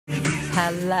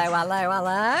Hello, hello,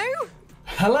 hello.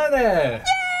 Hello there.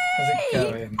 Yay! How's it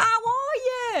going? How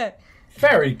are you?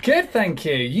 Very good, thank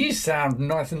you. You sound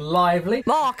nice and lively.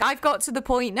 Mark, I've got to the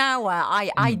point now where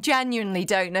I genuinely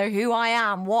don't know who I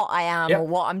am, what I am, or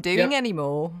what I'm doing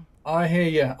anymore. I hear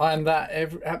you. I am that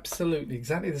absolutely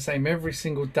exactly the same every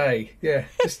single day. Yeah,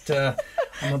 just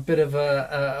I'm a bit of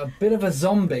a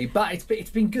zombie, but it's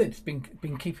been good. It's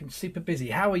been keeping super busy.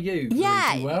 How are you?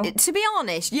 Yeah, you well? To be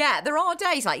honest, there are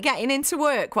days like getting into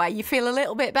work where you feel a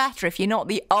little bit better if you're not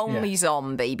the only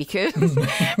zombie because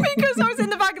because I was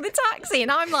in the back of the taxi and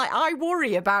I'm like, I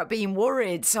worry about being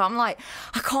worried, so I'm like,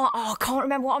 I can't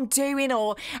remember what I'm doing,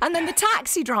 and then the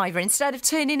taxi driver, instead of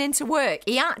turning into work,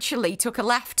 he actually took a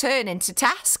left turn into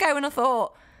Tesco, and I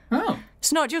thought,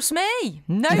 it's not just me.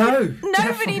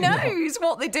 Nobody knows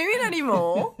what they're doing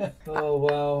anymore. Oh,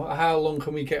 well, how long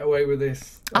can we get away with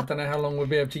this? I don't know how long we'll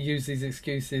be able to use these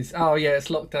excuses. Oh, yeah, it's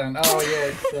lockdown. Oh,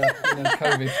 yeah, it's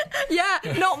COVID. Yeah,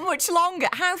 not much longer.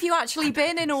 How have you actually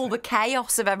been in all the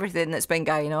chaos of everything that's been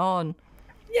going on?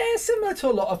 Yeah, similar to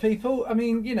a lot of people. I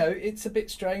mean, it's a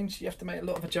bit strange. You have to make a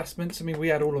lot of adjustments. I mean, we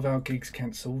had all of our gigs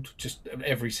cancelled, just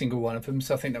every single one of them.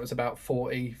 So I think that was about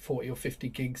 40 or 50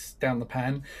 gigs down the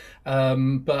pan.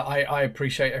 But I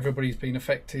appreciate everybody's been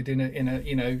affected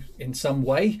in some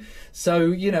way. So,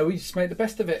 we just make the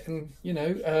best of it. And,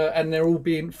 and they're all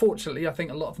being, fortunately, I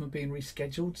think a lot of them are being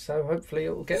rescheduled. So hopefully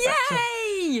it will get back to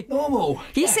normal.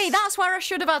 You see, that's where I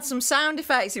should have had some sound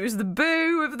effects. It was the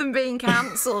boo of them being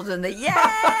cancelled and the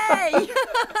yay! The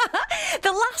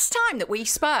last time that we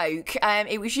spoke,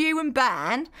 it was you and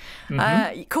Ben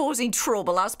causing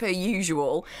trouble as per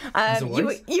usual.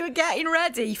 You were getting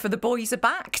ready for the Boys Are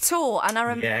Back tour, and I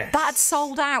remember that had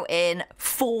sold out in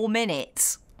 4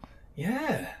 minutes.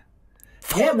 Yeah.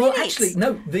 4 minutes? Well, actually,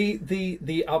 no.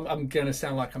 The I'm going to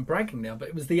sound like I'm bragging now, but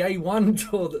it was the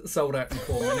A1 tour that sold out in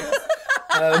 4 minutes.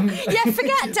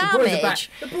 Forget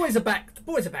damage. The Boys Are Back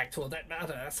tour. I don't know.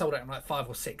 That sold out in like 5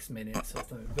 or 6 minutes or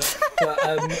something.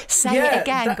 Say it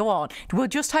again. Go on. We'll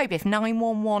just hope if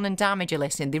 911 and Damage are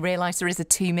listening, they realise there is a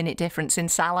 2-minute difference in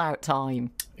sell-out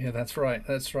time. Yeah, that's right.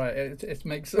 It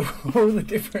makes all the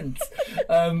difference.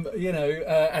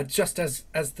 Just as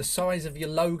the size of your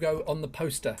logo on the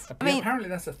poster. Apparently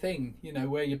that's a thing.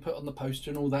 Where you put on the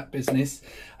poster and all that business.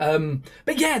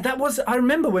 But yeah, that was. I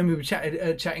remember when we were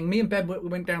chatting. Me and Ben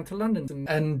went down to London,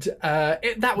 and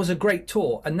that was a great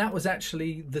tour. And that was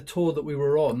actually the tour that we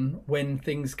were on when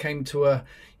things came to a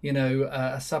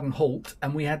sudden halt,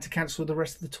 and we had to cancel the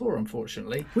rest of the tour.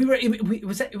 Unfortunately, it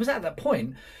was at that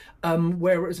point.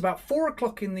 Where it was about 4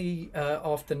 o'clock in the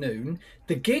afternoon.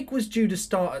 The gig was due to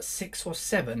start at 6 or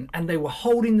 7, and they were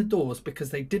holding the doors because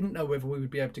they didn't know whether we would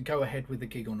be able to go ahead with the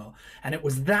gig or not. And it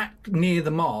was that near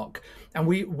the mark, and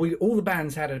we all the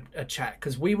bands had a chat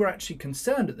because we were actually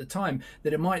concerned at the time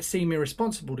that it might seem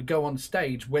irresponsible to go on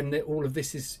stage when all of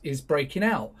this is breaking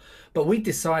out. But we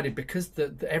decided because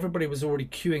everybody was already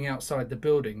queuing outside the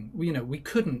building, we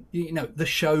couldn't. The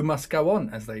show must go on,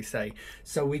 as they say.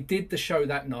 So we did the show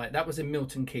that night. That was in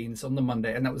Milton Keynes on the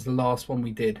Monday, and that was the last one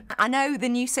we did. I know the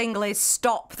new single is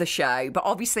Stop the Show, but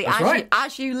obviously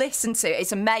as you listen to it,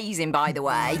 it's amazing, by the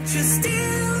way. Just steal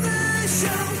the show.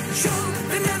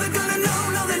 They're never gonna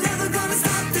know, no, they're never gonna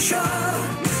stop the show.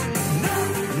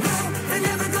 No, they're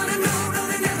never gonna know, no,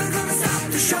 they're never gonna stop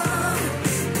the show.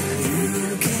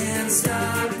 You can't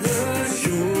stop the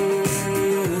show.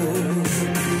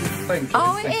 Thank you.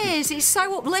 Oh, it is. It's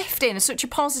so uplifting and such a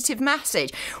positive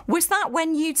message. Was that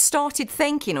when you'd started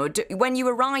thinking, or when you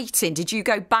were writing, did you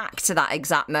go back to that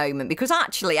exact moment? Because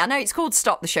actually, I know it's called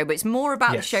Stop the Show, but it's more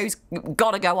about the show's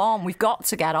got to go on. We've got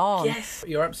to get on. Yes,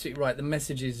 you're absolutely right. The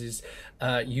message is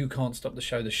you can't stop the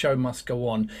show. The show must go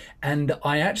on. And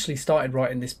I actually started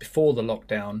writing this before the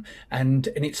lockdown. And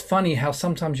it's funny how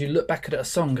sometimes you look back at a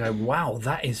song and go, wow,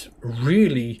 that is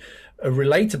really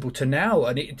relatable to now,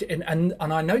 and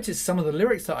I noticed some of the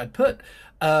lyrics that I'd put.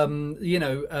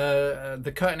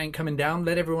 The curtain ain't coming down.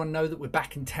 Let everyone know that we're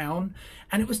back in town.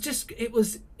 And it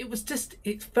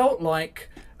felt like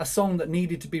a song that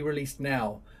needed to be released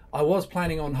now. I was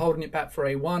planning on holding it back for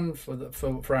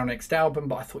A1 for our next album,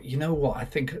 but I thought, you know what? I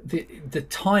think the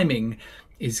timing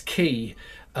is key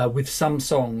with some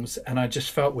songs, and I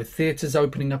just felt with theatres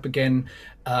opening up again,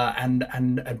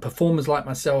 and performers like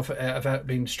myself have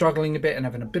been struggling a bit and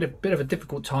having a bit of a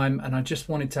difficult time, and I just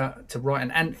wanted to write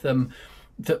an anthem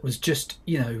that was just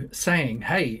saying,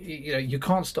 hey, you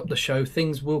can't stop the show,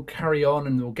 things will carry on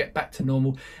and we'll get back to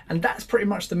normal. And that's pretty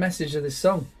much the message of this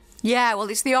song. Yeah, well,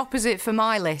 it's the opposite for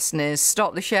my listeners.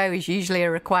 Stop the show is usually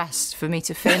a request for me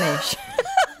to finish.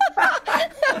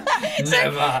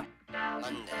 Never.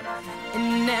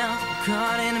 And now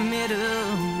caught in the middle.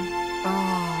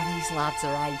 Oh, these lads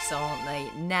are ace, aren't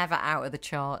they? Never out of the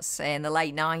charts in the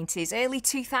late 90s, early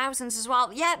 2000s as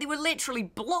well. Yeah, they were literally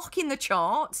blocking the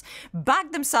charts,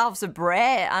 bagged themselves a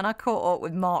Brit, and I caught up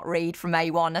with Mark Reed from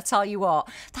A1. I tell you what,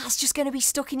 that's just going to be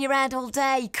stuck in your head all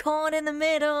day. Caught in the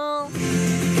middle.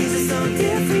 Is it so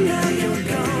different now you're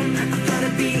gone? I thought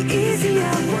it'd be easy,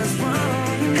 I was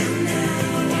wrong. And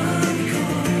now I'm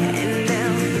caught. And now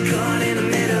I'm caught in the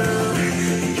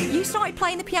middle. You started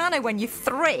playing the piano when you're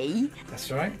 3.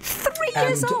 That's right. 3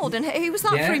 years old, and who was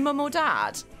that yeah. through, mum or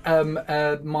dad?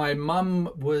 My mum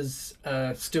was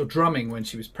still drumming when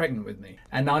she was pregnant with me,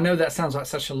 and I know that sounds like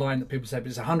such a line that people say, but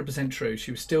it's 100% true.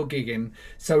 She was still gigging,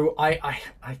 so I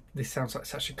this sounds like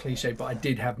such a cliche, but I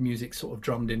did have music sort of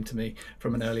drummed into me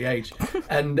from an early age,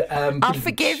 and I'll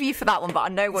forgive you for that one, but I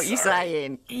know what you're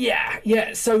saying.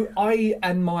 Yeah. So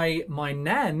my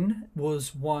nan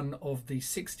was one of the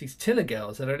 '60s Tiller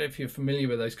girls. I don't know if you're familiar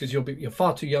with those because you're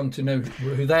far too young to know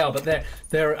who they are, but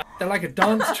they're like a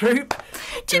dance troupe.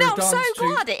 Do you know, I'm so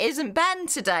glad it isn't Ben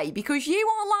today, because you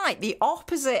are like the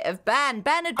opposite of Ben.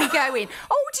 Ben would be going,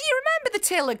 oh, do you remember the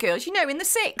Tiller girls? You know, in the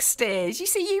 60s. You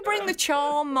see, you bring the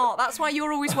charm, Mark. That's why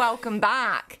you're always welcome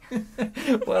back.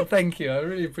 Well, thank you. I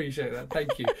really appreciate that.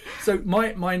 Thank you. So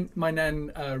my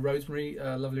nan, Rosemary,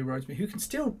 lovely Rosemary, who can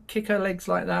still kick her legs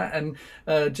like that, and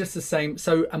just the same.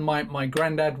 So, and my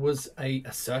granddad was a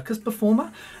circus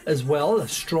performer as well, a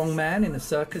strong man in a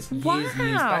circus years and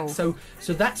years back. So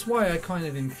that's why I kind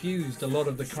of infused a lot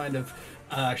of the kind of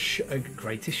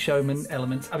Greatest Showman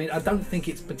elements. I mean, I don't think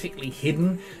it's particularly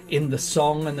hidden in the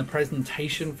song and the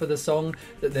presentation for the song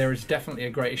that there is definitely a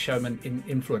Greatest Showman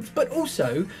influence. But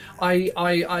also, I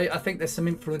think there's some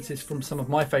influences from some of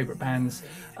my favourite bands,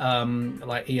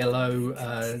 like ELO,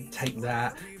 Take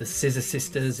That, the Scissor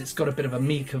Sisters. It's got a bit of a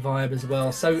Mika vibe as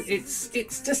well. So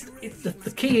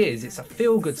the key is it's a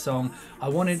feel-good song. I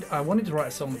wanted to write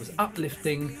a song that was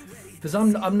uplifting, because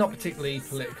I'm not particularly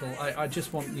political. I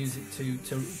just want music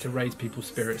to raise people's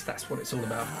spirits. That's what it's all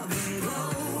about.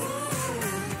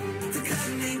 The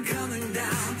curtain ain't coming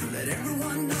down. Let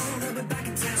everyone know that we're back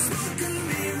in town. Smoking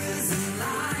mirrors and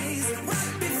lies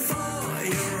right before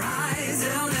your eyes.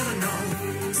 They'll never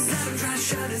know. So let them try to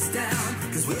shut us down,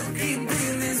 because we'll keep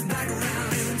bringing this back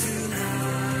around even tonight.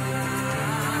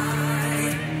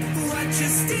 Watch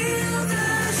us steal the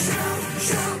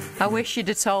show. I wish you'd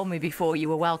have told me before you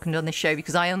were welcomed on this show,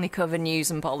 because I only cover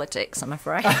news and politics, I'm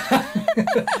afraid.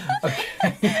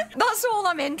 That's all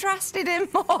I'm interested in,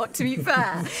 Mark, to be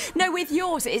fair. No, with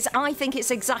yours, I think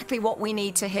it's exactly what we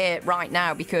need to hear right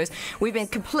now, because we've been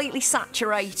completely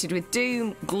saturated with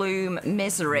doom, gloom,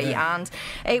 misery, and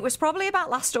it was probably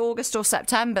about last August or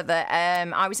September that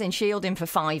I was in shielding for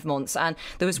 5 months, and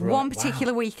there was one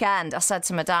particular weekend I said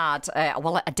to my dad,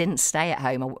 well, I didn't stay at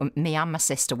home. Me and my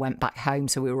sister went back home,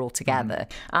 so we were all together.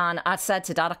 And I said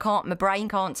to Dad, my brain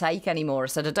can't take anymore. I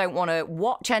said, I don't want to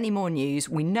watch any more news.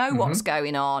 We know what's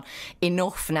going on.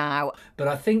 Enough now. But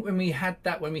I think when we hit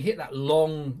that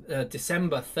long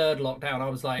December 3rd lockdown, I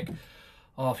was like,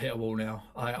 oh, I've hit a wall now.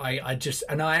 I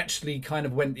actually kind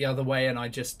of went the other way, and I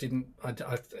just didn't.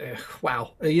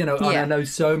 Wow, you know. I know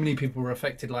so many people were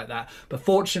affected like that. But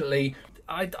fortunately,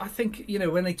 I think, you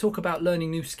know, when they talk about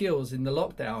learning new skills in the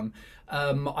lockdown,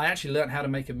 I actually learned how to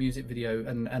make a music video,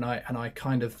 and I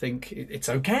kind of think it's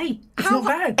okay. It's not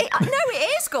bad. No,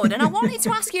 it is good. And I wanted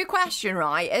to ask you a question,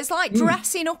 right? As like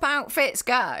dressing up outfits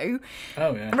go.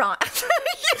 Oh yeah. Right.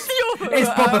 It's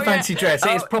proper fancy dress.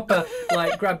 It is proper,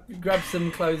 like, grab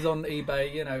some clothes on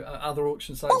eBay. You know, other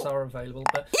auction sites are available.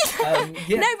 But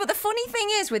No, but the funny thing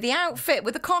is, with the outfit,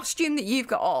 with the costume that you've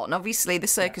got on, obviously the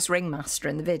circus ringmaster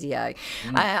in the video.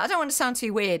 I don't want to sound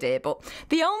too weird here, but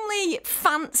the only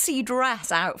fancy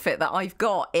dress outfit that I've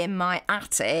got in my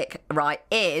attic, right,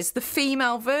 is the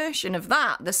female version of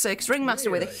that, the circus ringmaster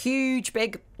with a huge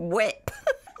big whip.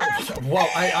 Well,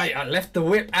 I left the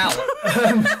whip out.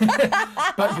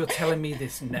 But you're telling me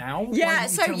this now? Yeah,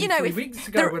 so, you know, 3 weeks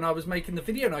ago when I was making the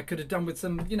video, and I could have done with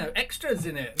some, you know, extras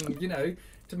in it, and, you know,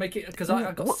 to make it, because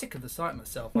I got sick of the sight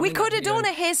myself. We could have done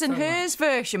a his and hers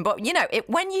version, but, you know,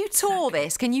 when you tour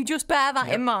this, can you just bear that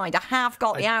in mind? I have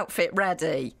got the outfit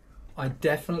ready. I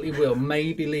definitely will.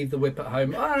 Maybe leave the whip at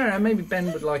home. I don't know. Maybe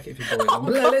Ben would like it if you brought it on.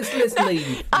 But let's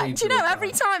leave. Do you know,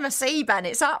 every time I see Ben,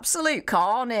 it's absolute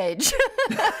carnage.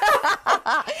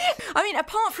 I mean,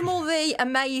 apart from all the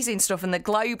amazing stuff and the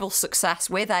global success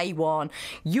with A1,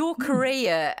 your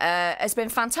career has been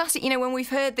fantastic. You know, when we've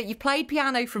heard that you've played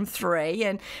piano from 3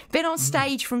 and been on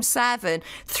stage from 7,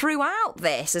 throughout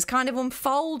this has kind of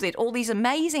unfolded all these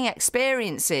amazing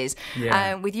experiences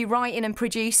with you writing and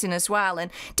producing as well. And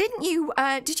didn't you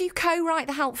did you co-write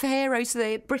the Help for Heroes,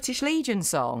 the British Legion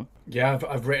song? Yeah,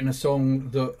 I've written a song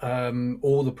that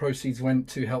all the proceeds went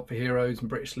to Help for Heroes and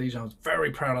British Legion. I was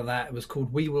very proud of that. It was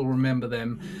called We Will Remember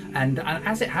Them. And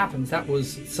as it happens, that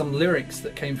was some lyrics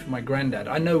that came from my granddad.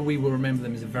 I know We Will Remember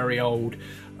Them is a very old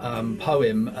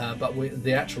poem, but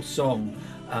the actual song,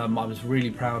 I was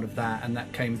really proud of that. And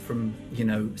that came from,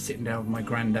 sitting down with my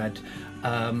granddad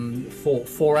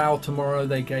for our tomorrow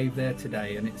they gave there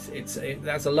today, and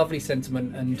that's a lovely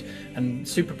sentiment, and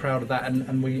super proud of that.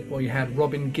 And we had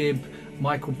Robin Gibb,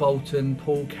 Michael Bolton,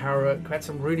 Paul Carrack. We had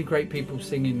some really great people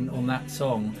singing on that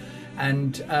song.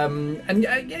 And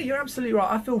yeah, you're absolutely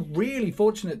right. I feel really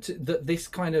fortunate that this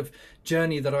kind of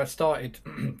journey that I started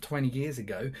 20 years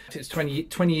ago. It's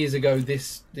 20 years ago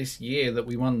this year that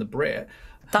we won the Brit.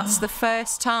 That's the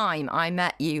first time I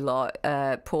met you lot,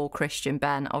 Paul, Christian,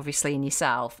 Ben, obviously, and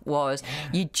yourself, was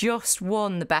you just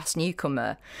won the Best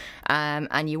Newcomer,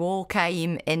 and you all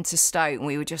came into Stoke, and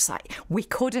we were just like, we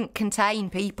couldn't contain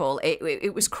people.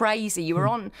 It was crazy. You were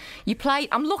on, you played,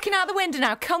 I'm looking out the window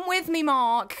now, come with me,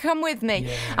 Mark, come with me.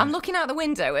 Yeah. I'm looking out the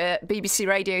window at BBC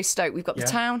Radio Stoke. We've got the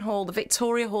Town Hall, the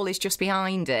Victoria Hall is just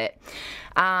behind it,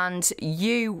 and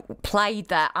you played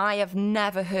there. I have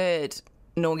never heard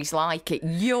noise like it.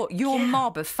 Your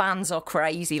mob of fans are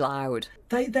crazy loud.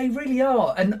 They really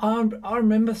are, and I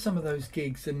remember some of those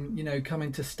gigs, and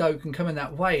coming to Stoke and coming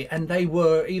that way, and they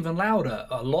were even louder,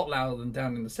 a lot louder than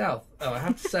down in the south. I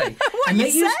have to say. What and are they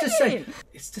you used saying? to say,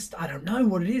 it's just, I don't know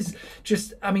what it is.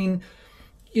 Just, I mean,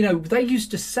 they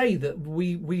used to say that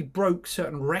we broke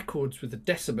certain records with the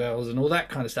decibels and all that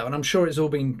kind of stuff, and I'm sure it's all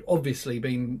obviously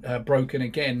been broken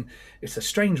again. It's a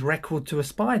strange record to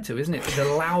aspire to, isn't it? The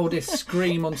loudest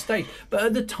scream on stage. But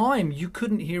at the time, you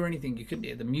couldn't hear anything. You couldn't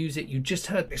hear the music. You just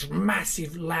heard this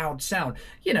massive, loud sound.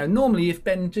 Normally if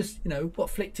Ben just,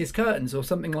 flicked his curtains or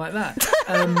something like that.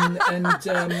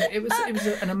 It was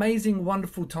an amazing,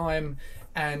 wonderful time,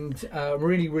 and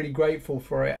really, really grateful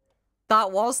for it.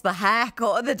 That was the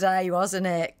haircut of the day, wasn't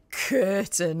it?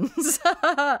 Curtains.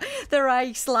 The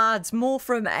race lads, more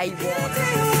from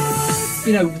A1.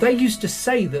 They used to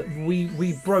say that we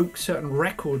broke certain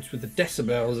records with the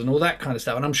decibels and all that kind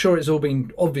of stuff, and I'm sure it's all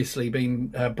obviously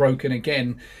been broken again.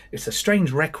 It's a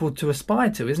strange record to aspire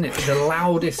to, isn't it? The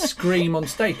loudest scream on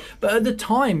stage. But at the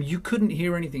time, you couldn't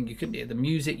hear anything. You couldn't hear the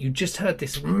music. You just heard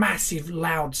this massive,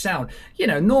 loud sound.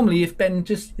 Normally if Ben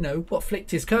just,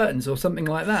 flicked his curtains or something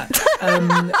like that.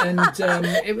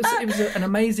 It was an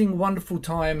amazing, wonderful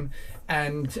time,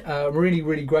 and really,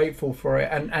 really grateful for it.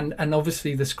 And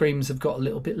obviously the screams have got a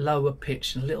little bit lower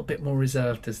pitched and a little bit more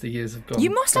reserved as the years have gone. You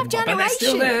must have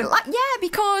generation. Yeah,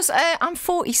 because I'm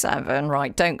 47,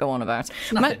 right? Don't go on about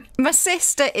it. My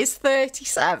sister is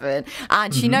 37,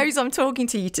 and she knows I'm talking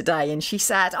to you today, and she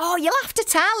said, "Oh, you'll have to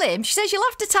tell him." She says, "You'll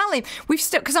have to tell him. We've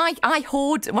still," because I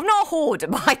hoard. Well, I'm not a hoarder,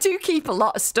 but I do keep a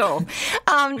lot of stuff.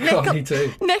 Me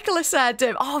too. Nicola said,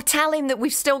 "Oh, tell him that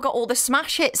we've still got all the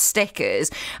Smash Hits stickers,"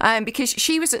 because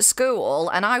she was at school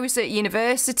and I was at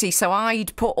university, so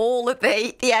I'd put all of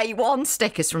the A1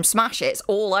 stickers from Smash Hits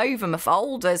all over my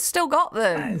folders. Still got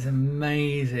them. That is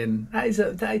amazing.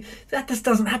 That just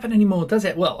doesn't happen anymore, does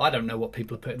it? Well, I don't know what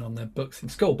people are putting on their books in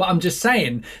school, but I'm just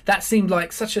saying that seemed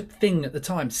like such a thing at the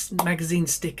time, magazine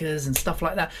stickers and stuff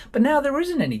like that. But now there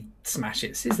isn't any Smash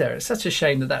Hits, is there? It's such a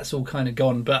shame that that's all kind of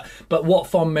gone. But what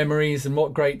fond memories and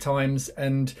what great times.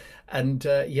 And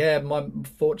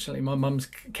fortunately my mum's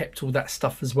kept all that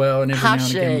stuff as well, and every now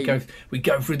and again we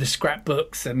go through the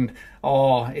scrapbooks, and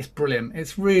it's brilliant.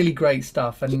 It's really great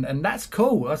stuff, and that's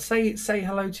cool. I'll say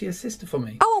hello to your sister for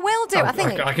me. Oh, I will do.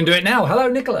 I can do it now. Hello,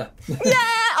 Nicola. Yeah.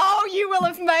 Oh, you will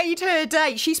have made her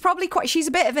day. She's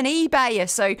a bit of an eBayer,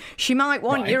 so she might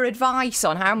want your advice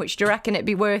on how much do you reckon it'd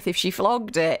be worth if she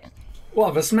flogged it.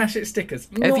 What, the Smash It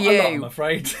stickers? Not you? A lot, I'm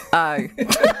afraid. Oh.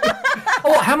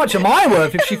 How much am I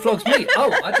worth if she flogs me?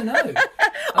 Oh, I don't know.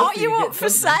 Are you up for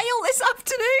sale this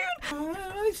afternoon?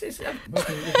 We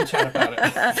can chat about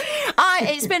it.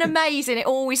 It's been amazing. It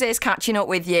always is catching up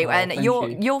with you, and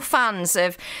your fans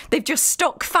they've just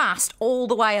stuck fast all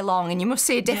the way along, and you must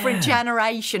see a different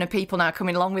generation of people now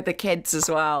coming along with the kids as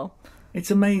well. It's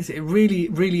amazing. It really,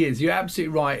 really is. You're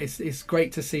absolutely right. It's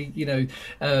great to see,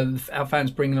 our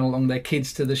fans bringing along their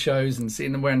kids to the shows and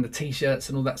seeing them wearing the T-shirts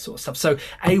and all that sort of stuff. So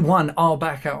A1 are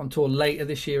back out on tour later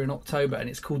this year in October, and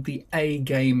it's called the A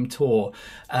Game Tour,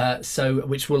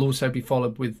 which will also be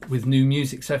followed with new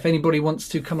music. So if anybody wants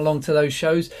to come along to those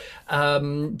shows,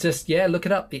 look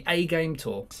it up, the A Game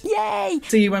Tour. Yay!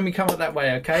 See you when we come up that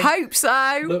way, okay? Hope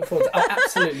so. Look forward to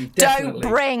absolutely, definitely.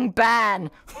 Don't bring Ben.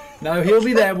 No, he'll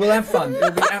be there. We'll have fun.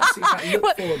 It'll be absolutely fun.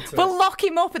 Look forward to We'll it. lock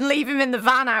him up and leave him in the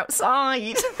van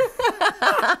outside.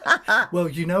 Well,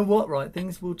 you know what, right?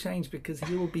 Things will change because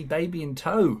he will be baby in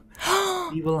tow.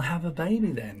 He will have a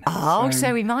baby then. Oh,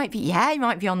 so he might be. Yeah, he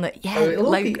might be on the. Yeah, So it'll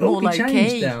all be more low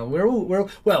changed key. now. We're all.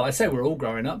 Well, I say we're all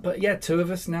growing up, but yeah, 2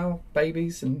 of us now,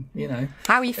 babies, and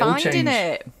How are you it'll finding change.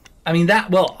 it? I mean that.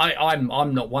 Well,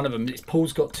 I'm not one of them.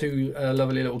 Paul's got 2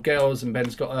 lovely little girls, and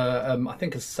Ben's got I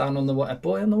think a son on the way, a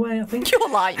boy on the way. I think. You're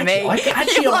like me.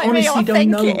 Actually, You're I like me, honestly I don't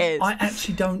think know. it is. I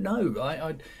actually don't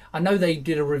know. I know they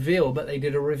did a reveal, but they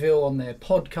did a reveal on their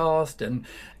podcast, and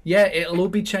yeah, it'll all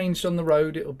be changed on the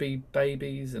road. It'll be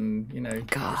babies and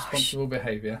responsible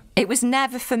behaviour. It was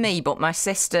never for me, but my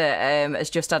sister has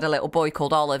just had a little boy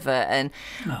called Oliver, and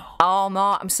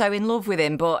Mark, I'm so in love with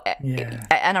him,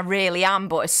 and I really am.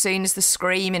 But as soon as the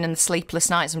screaming and the sleepless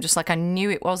nights, I'm just like, I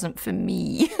knew it wasn't for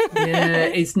me. Yeah,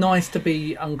 it's nice to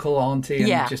be uncle, auntie,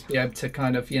 and just be able to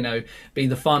kind of, be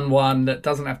the fun one that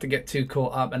doesn't have to get too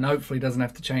caught up, and hopefully doesn't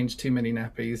have to change too many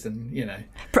nappies, and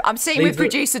I'm sitting with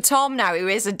producer Tom now, who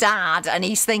is a dad, and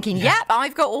he's thinking, yep,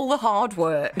 I've got all the hard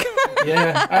work.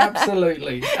 Yeah,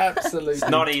 absolutely. It's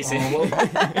not easy. Oh,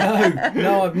 well,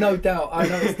 no, I've no doubt. I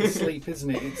know it's the sleep, isn't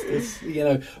it? It's this,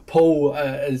 Paul,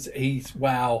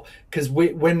 because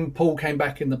when Paul came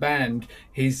back in the band,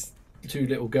 his 2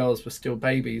 little girls were still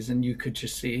babies, and you could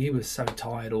just see he was so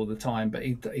tired all the time. But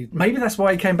he maybe that's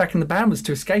why he came back in the band, was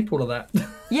to escape all of that.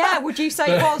 Yeah, would you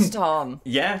say it was, Tom?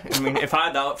 Yeah, I mean, if I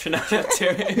had that option, I'd do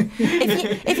it.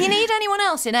 If you need anyone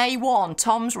else in A1,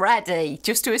 Tom's ready,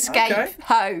 just to escape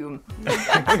home.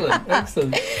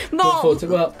 Excellent. Mark, Look forward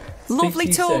to it. lovely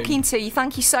talking to you.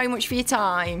 Thank you so much for your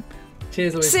time.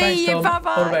 Cheers, Louise. See Thanks, you. Tom.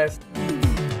 Bye-bye. All the best.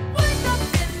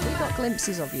 We got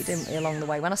glimpses of you, didn't we, along the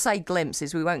way? When I say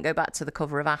glimpses, we won't go back to the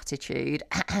cover of Attitude.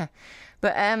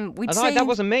 But we'd seen... That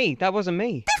wasn't me. That wasn't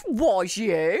me. That was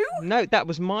you? No, that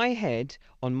was my head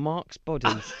on Mark's body.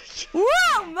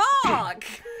 Whoa, Mark!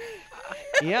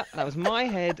 Yeah, that was my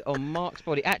head on Mark's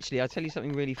body. Actually, I'll tell you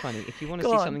something really funny. If you want to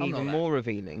see something even more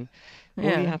revealing, all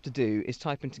you have to do is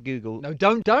type into Google... No,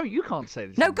 don't. You can't say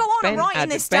this. No, go on. I'm writing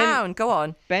this down. Go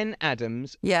on. Ben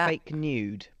Adams, fake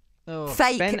nude. Oh.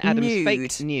 Fake Ben Adams, nude.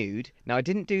 fake nude. Now, I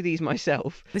didn't do these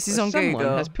myself. This is on Google.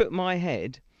 Someone has Google. put my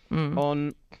head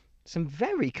on some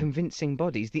very convincing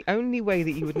bodies. The only way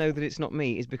that you would know that it's not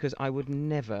me is because I would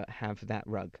never have that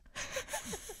rug.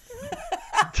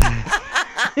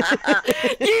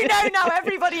 You know now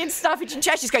everybody in Staffordshire and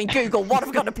Cheshire's going, Google, what have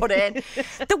I got to put in?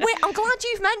 I'm glad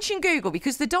you've mentioned Google,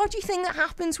 because the dodgy thing that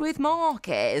happens with Mark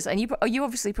is, and you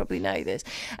obviously probably know this,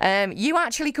 you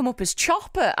actually come up as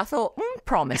Chopper. I thought,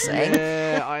 promising.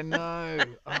 Yeah, I know.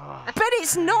 Oh. But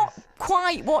it's not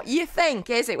quite what you think,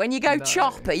 is it? When you go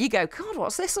Chopper, you go, God,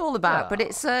 what's this all about? But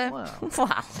it's, yeah.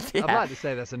 I'd like to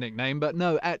say that's a nickname, but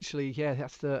no, actually, yeah,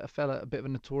 that's a bit of a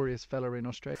notorious fella in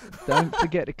Australia. Don't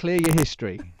forget to clear your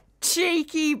history.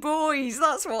 Cheeky boys,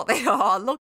 that's what they are. Look.